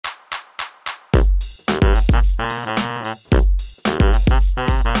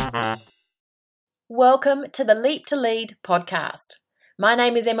Welcome to the Leap to Lead podcast. My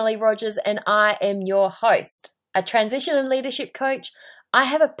name is Emily Rogers and I am your host. A transition and leadership coach, I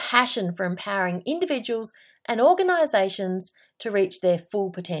have a passion for empowering individuals and organisations to reach their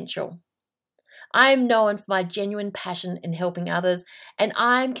full potential. I am known for my genuine passion in helping others, and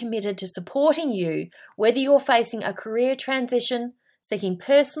I am committed to supporting you whether you're facing a career transition, seeking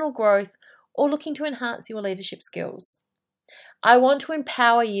personal growth, or looking to enhance your leadership skills. I want to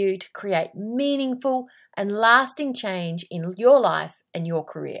empower you to create meaningful and lasting change in your life and your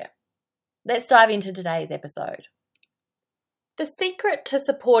career. Let's dive into today's episode. The secret to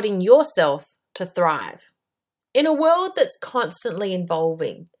supporting yourself to thrive. In a world that's constantly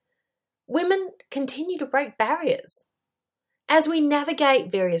evolving, women continue to break barriers. As we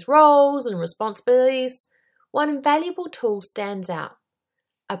navigate various roles and responsibilities, one invaluable tool stands out: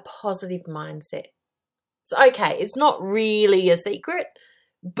 a positive mindset. So, okay, it's not really a secret,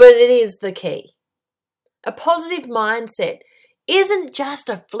 but it is the key. A positive mindset isn't just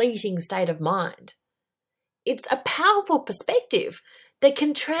a fleeting state of mind. It's a powerful perspective that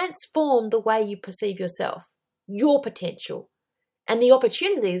can transform the way you perceive yourself, your potential, and the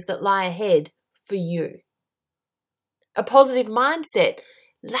opportunities that lie ahead for you. A positive mindset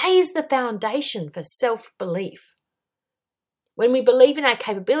lays the foundation for self-belief. When we believe in our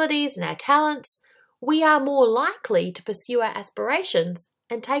capabilities and our talents, we are more likely to pursue our aspirations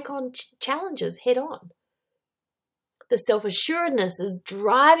and take on challenges head on. The self-assuredness is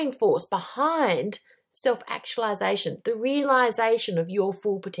driving force behind self-actualization, the realization of your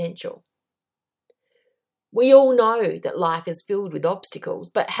full potential. We all know that life is filled with obstacles,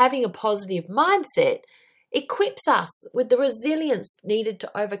 but having a positive mindset equips us with the resilience needed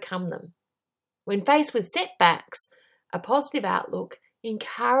to overcome them. When faced with setbacks, a positive outlook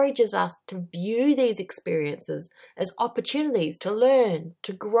encourages us to view these experiences as opportunities to learn,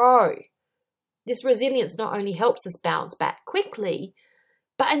 to grow. This resilience not only helps us bounce back quickly,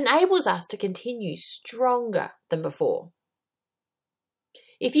 but enables us to continue stronger than before.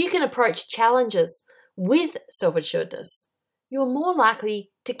 If you can approach challenges with self-assuredness, you're more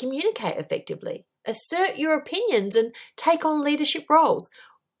likely to communicate effectively, assert your opinions, and take on leadership roles,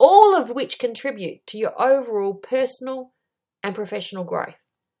 all of which contribute to your overall personal and professional growth.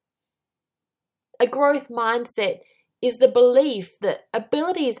 A growth mindset is the belief that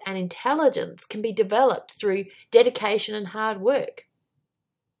abilities and intelligence can be developed through dedication and hard work.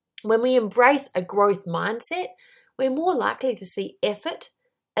 When we embrace a growth mindset, we're more likely to see effort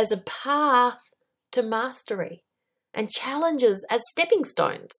as a path to mastery and challenges as stepping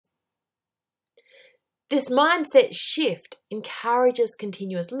stones. This mindset shift encourages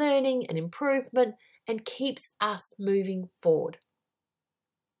continuous learning and improvement and keeps us moving forward.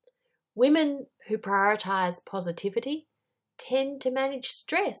 Women who prioritize positivity tend to manage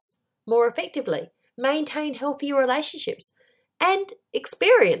stress more effectively, maintain healthier relationships, and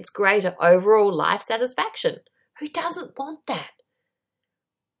experience greater overall life satisfaction. Who doesn't want that?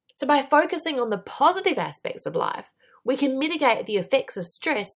 So by focusing on the positive aspects of life, we can mitigate the effects of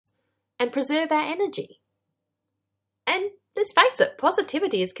stress and preserve our energy. And let's face it,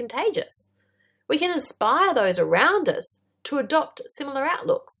 positivity is contagious. We can inspire those around us to adopt similar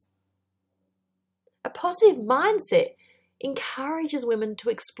outlooks. A positive mindset encourages women to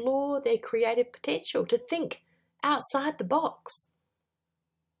explore their creative potential, to think outside the box.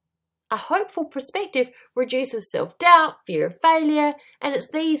 A hopeful perspective reduces self-doubt, fear of failure, and it's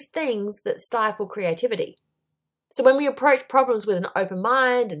these things that stifle creativity. So when we approach problems with an open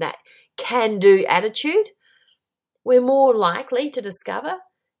mind and that can-do attitude, we're more likely to discover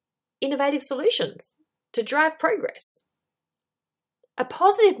innovative solutions to drive progress. A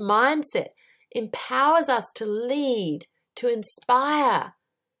positive mindset empowers us to lead, to inspire,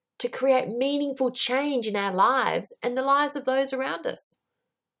 to create meaningful change in our lives and the lives of those around us.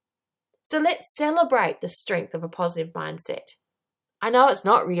 So let's celebrate the strength of a positive mindset. I know it's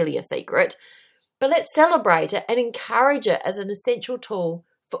not really a secret, but let's celebrate it and encourage it as an essential tool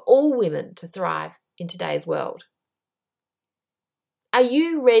for all women to thrive in today's world. Are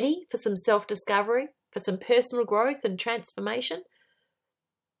you ready for some self-discovery, for some personal growth and transformation?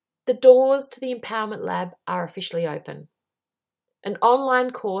 The doors to the Empowerment Lab are officially open. An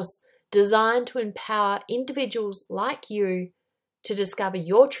online course designed to empower individuals like you to discover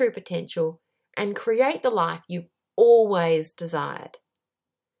your true potential and create the life you've always desired.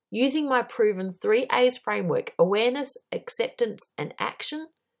 Using my proven 3A's framework, awareness, acceptance, and action,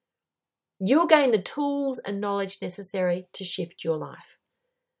 you'll gain the tools and knowledge necessary to shift your life.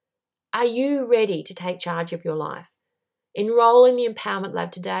 Are you ready to take charge of your life? Enroll in the Empowerment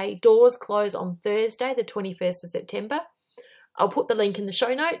Lab today. Doors close on Thursday, the 21st of September. I'll put the link in the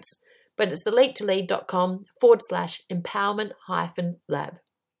show notes, but it's theleaptolead.com/empowerment-lab.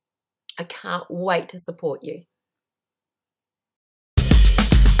 I can't wait to support you.